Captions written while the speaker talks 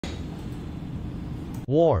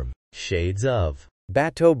warm shades of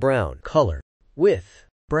Bateau Brown color with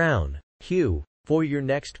brown hue for your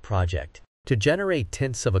next project. To generate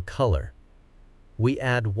tints of a color, we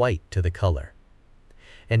add white to the color,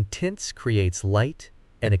 and tints creates light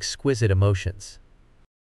and exquisite emotions.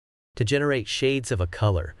 To generate shades of a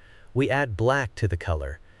color, we add black to the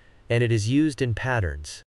color, and it is used in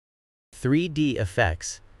patterns. 3D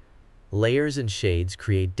effects, layers and shades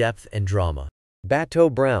create depth and drama. Bateau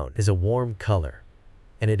Brown is a warm color,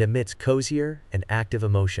 and it emits cozier and active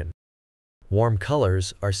emotion. Warm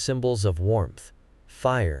colors are symbols of warmth,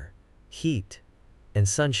 fire, heat, and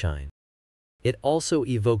sunshine. It also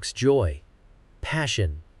evokes joy,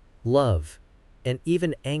 passion, love, and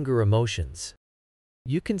even anger emotions.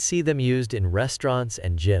 You can see them used in restaurants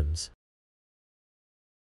and gyms.